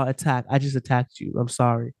withdraw attack. I just attacked you. I'm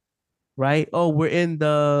sorry. Right? Oh, we're in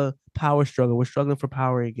the power struggle. We're struggling for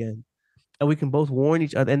power again. And we can both warn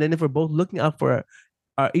each other. And then if we're both looking out for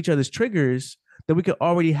each other's triggers, then we can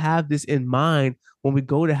already have this in mind when we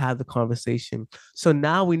go to have the conversation. So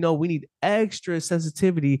now we know we need extra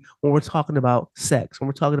sensitivity when we're talking about sex, when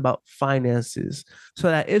we're talking about finances, so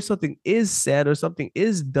that if something is said or something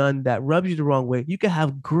is done that rubs you the wrong way, you can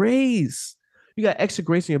have grace. You got extra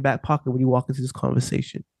grace in your back pocket when you walk into this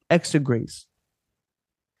conversation. Extra grace.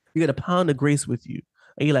 You got a pound of grace with you.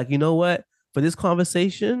 And you're like, you know what? For this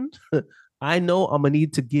conversation, I know I'm going to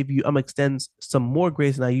need to I'm going to extend some more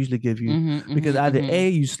grace than I usually give you. Because either A,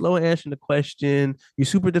 you slow answering the question, you're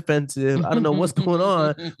super defensive. I don't know what's going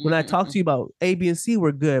on. When I talk to you about A, B, and C,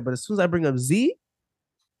 we're good. But as soon as I bring up Z,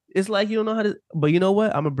 it's like you don't know how to. But you know what?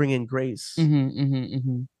 I'm going to bring in grace.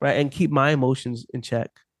 Right? And keep my emotions in check.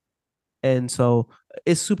 And so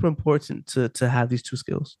it's super important to have these two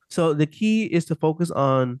skills. So the key is to focus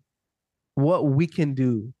on what we can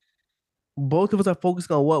do. Both of us are focused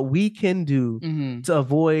on what we can do to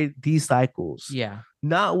avoid these cycles. Yeah.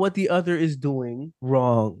 Not what the other is doing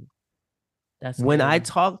wrong. That's when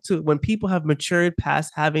good. when people have matured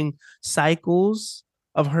past having cycles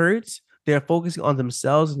of hurt, they're focusing on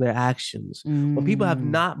themselves and their actions. When people have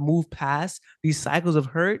not moved past these cycles of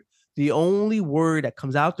hurt, the only word that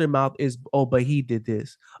comes out their mouth is, oh, but he did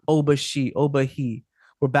this. Oh, but she. Oh, but he.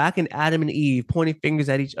 We're back in Adam and Eve pointing fingers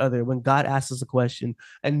at each other when God asks us a question,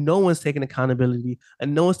 and no one's taking accountability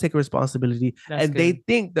and no one's taking responsibility. That's and good. they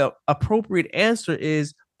think the appropriate answer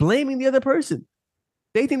is blaming the other person.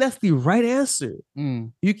 They think that's the right answer.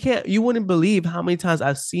 You wouldn't believe how many times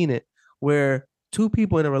I've seen it where two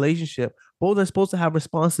people in a relationship, both are supposed to have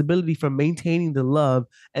responsibility for maintaining the love,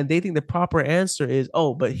 and they think the proper answer is,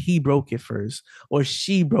 oh, but he broke it first, or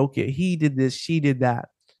she broke it. He did this, she did that.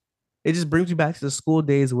 It just brings me back to the school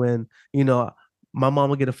days when, my mom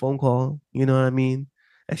would get a phone call, you know what I mean?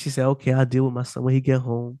 And she said, okay, I'll deal with my son when he get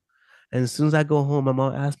home. And as soon as I go home, my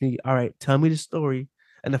mom asked me, all right, tell me the story.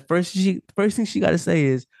 And the first thing she got to say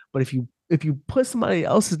is, but if you put somebody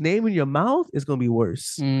else's name in your mouth, it's gonna be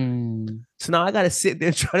worse. So now I got to sit there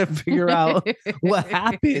and try to figure out what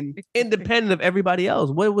happened, independent of everybody else.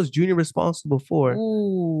 What was Junior responsible for?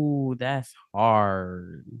 Ooh, that's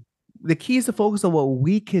hard. The key is to focus on what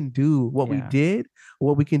we can do, what we did,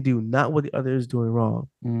 what we can do, not what the other is doing wrong.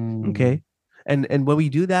 Okay. And when we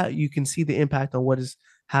do that, you can see the impact on what is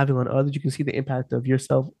having on others. You can see the impact of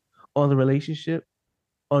yourself on the relationship,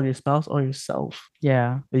 on your spouse, on yourself.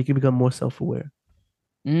 Yeah. And you can become more self-aware.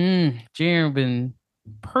 Junior been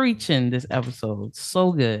preaching this episode.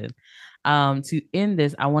 So good. To end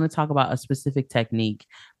this, I want to talk about a specific technique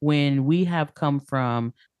when we have come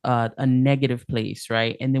from a negative place,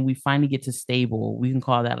 right? And then we finally get to stable. We can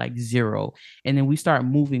call that like 0. And then we start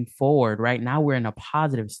moving forward, right? Now we're in a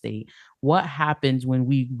positive state. What happens when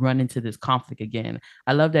we run into this conflict again?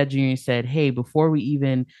 I love that Junior said, hey, before we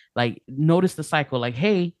even like notice the cycle, like,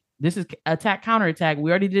 hey, this is attack, counterattack. We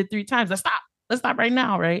already did it 3 times. Let's stop right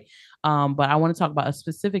now, right? But I want to talk about a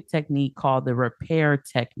specific technique called the repair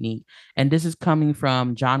technique. And this is coming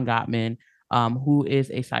from John Gottman, who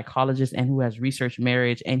is a psychologist and who has researched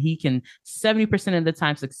marriage. And he can 70% of the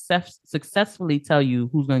time successfully tell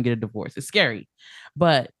you who's going to get a divorce. It's scary.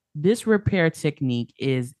 But this repair technique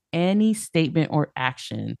is any statement or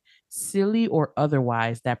action, silly or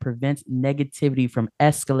otherwise, that prevents negativity from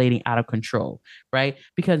escalating out of control, right?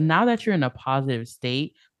 Because now that you're in a positive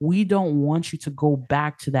state, we don't want you to go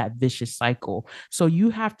back to that vicious cycle. So you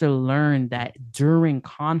have to learn that during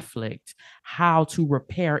conflict, how to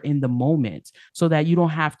repair in the moment so that you don't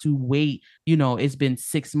have to wait, it's been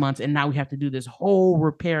 6 months and now we have to do this whole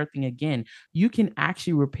repair thing again. You can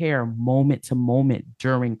actually repair moment to moment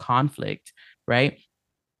during conflict, right?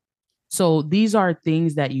 So these are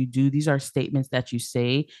things that you do. These are statements that you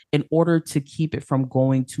say in order to keep it from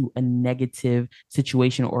going to a negative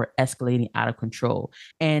situation or escalating out of control.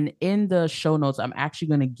 And in the show notes, I'm actually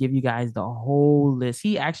going to give you guys the whole list.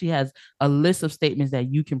 He actually has a list of statements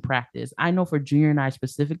that you can practice. I know for Junior and I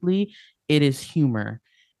specifically, it is humor.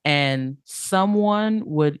 And someone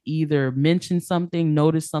would either mention something,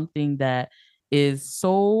 notice something that is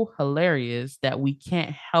so hilarious that we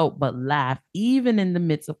can't help but laugh, even in the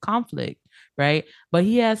midst of conflict, right? But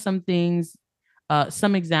he has some things,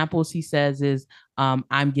 some examples he says is,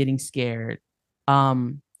 I'm getting scared.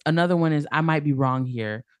 Another one is, I might be wrong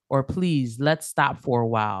here, or please, let's stop for a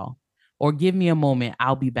while, or give me a moment,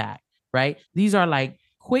 I'll be back, right? These are like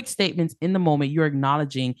quick statements in the moment. You're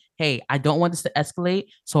acknowledging, hey, I don't want this to escalate,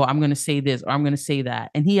 so I'm going to say this or I'm going to say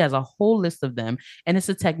that. And he has a whole list of them. And it's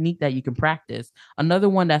a technique that you can practice. Another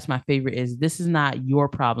one that's my favorite is, this is not your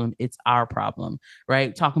problem, it's our problem,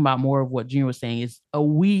 right? Talking about more of what Junior was saying, is a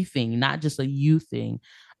we thing, not just a you thing,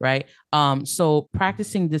 right? So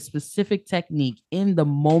practicing this specific technique in the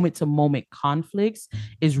moment to moment conflicts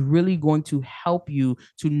is really going to help you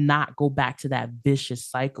to not go back to that vicious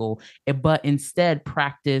cycle, but instead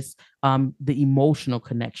practice the emotional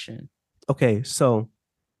connection. Okay, so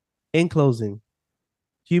in closing,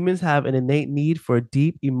 humans have an innate need for a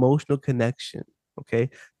deep emotional connection. Okay,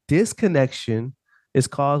 disconnection is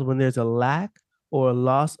caused when there's a lack or a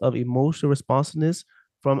loss of emotional responsiveness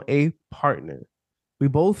from a partner. We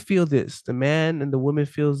both feel this. The man and the woman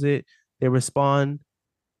feels it. They respond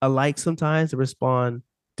alike sometimes. They respond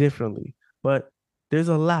differently. But there's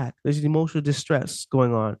a lack. There's an emotional distress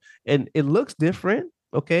going on. And it looks different,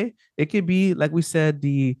 okay? It could be, like we said,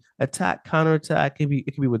 the attack, counterattack. It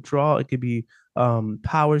could be withdrawal. It could be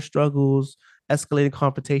power struggles, escalating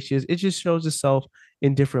confrontations. It just shows itself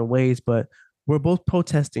in different ways. But we're both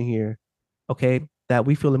protesting here, okay, that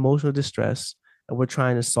we feel emotional distress, and we're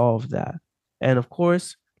trying to solve that. And of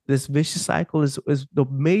course, this vicious cycle is the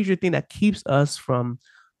major thing that keeps us from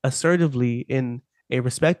assertively in a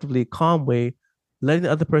respectively calm way, letting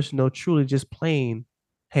the other person know truly just plain,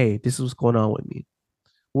 hey, this is what's going on with me.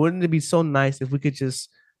 Wouldn't it be so nice if we could just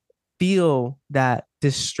feel that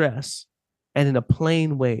distress and in a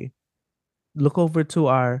plain way look over to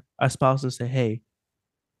our spouse and say, hey,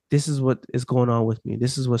 this is what is going on with me.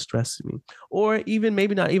 This is what stresses me. Or even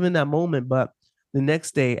maybe not even that moment, but the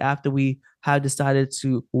next day after we have decided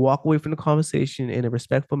to walk away from the conversation in a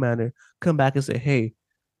respectful manner, come back and say, hey,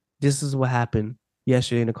 this is what happened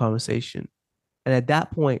yesterday in the conversation. And at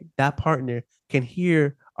that point, that partner can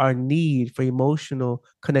hear our need for emotional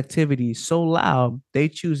connectivity so loud, they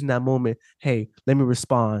choose in that moment, hey, let me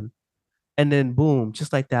respond. And then boom,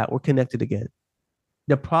 just like that, we're connected again.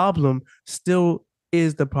 The problem still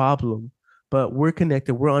is the problem, but we're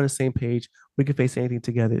connected. We're on the same page. We can face anything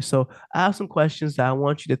together. So I have some questions that I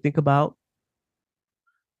want you to think about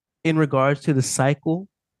in regards to the cycle,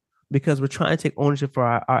 because we're trying to take ownership for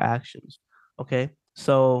our actions. Okay.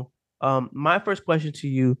 So my first question to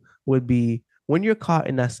you would be, when you're caught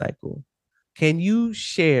in that cycle, can you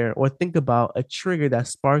share or think about a trigger that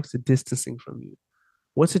sparks the distancing from you?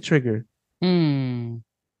 What's a trigger?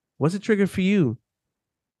 What's a trigger for you?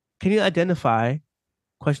 Can you identify,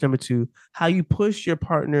 question number 2, how you push your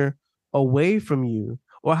partner away from you,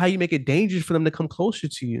 or how you make it dangerous for them to come closer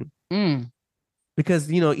to you?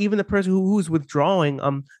 Because, even the person who's withdrawing,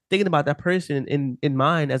 I'm thinking about that person in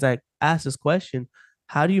mind as I ask this question.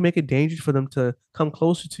 How do you make it dangerous for them to come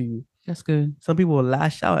closer to you? That's good. Some people will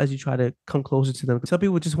lash out as you try to come closer to them. Some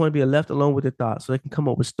people just want to be left alone with their thoughts so they can come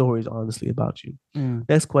up with stories, honestly, about you.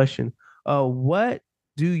 Next question. What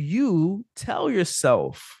do you tell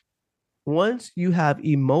yourself once you have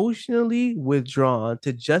emotionally withdrawn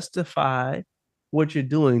to justify what you're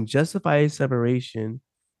doing, justify a separation,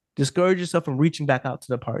 discourage yourself from reaching back out to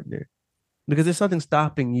the partner? Because there's something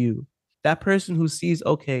stopping you. That person who sees,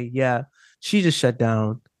 okay, yeah, she just shut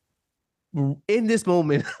down. In this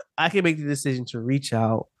moment, I can make the decision to reach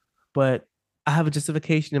out, but I have a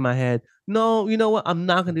justification in my head. No, you know what? I'm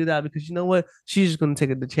not going to do that because you know what? She's just going to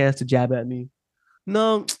take the chance to jab at me.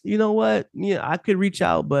 No, you know what? Yeah, I could reach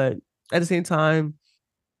out, but at the same time,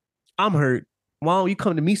 I'm hurt. Why don't you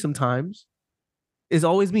come to me sometimes? It's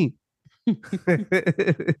always me.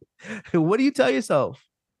 What do you tell yourself,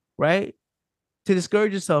 right? To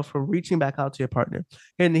discourage yourself from reaching back out to your partner.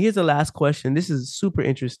 And here's the last question. This is super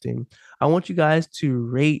interesting. I want you guys to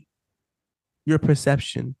rate your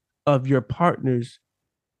perception of your partner's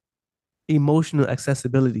emotional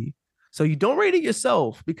accessibility. So you don't rate it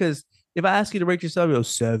yourself, because if I ask you to rate yourself, you're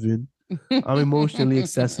 7. I'm emotionally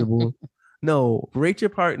accessible. No, rate your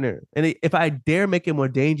partner. And if I dare make it more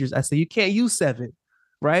dangerous, I say you can't use 7,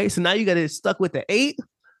 right? So now you got to stuck with the 8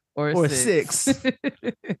 or a 6.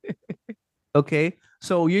 Okay.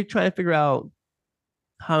 So you're trying to figure out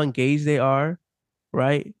how engaged they are,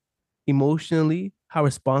 right? Emotionally, how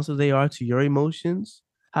responsive they are to your emotions,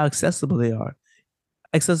 how accessible they are,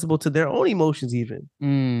 accessible to their own emotions even,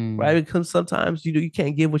 right? Because sometimes you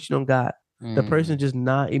can't give what you don't got. The person just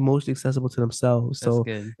not emotionally accessible to themselves. That's so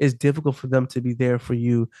good. It's difficult for them to be there for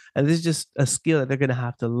you. And this is just a skill that they're going to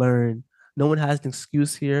have to learn. No one has an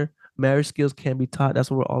excuse here. Marriage skills can be taught. That's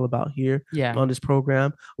what we're all about here on this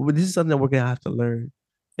program. But this is something that we're going to have to learn.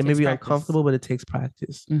 It may be uncomfortable, but it takes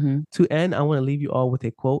practice. To end, I want to leave you all with a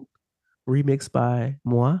quote remixed by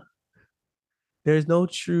Moi. There is no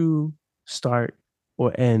true start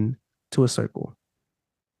or end to a circle.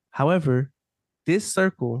 However, this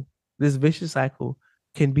circle, this vicious cycle,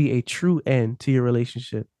 can be a true end to your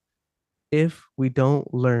relationship if we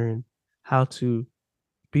don't learn how to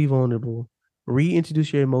be vulnerable,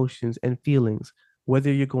 reintroduce your emotions and feelings,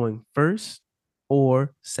 whether you're going first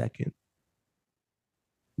or second.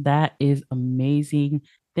 That is amazing.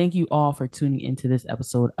 Thank you all for tuning into this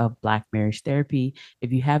episode of Black Marriage Therapy.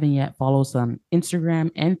 If you haven't yet, follow us on Instagram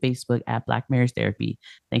and Facebook at Black Marriage Therapy.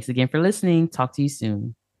 Thanks again for listening. Talk to you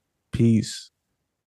soon. Peace.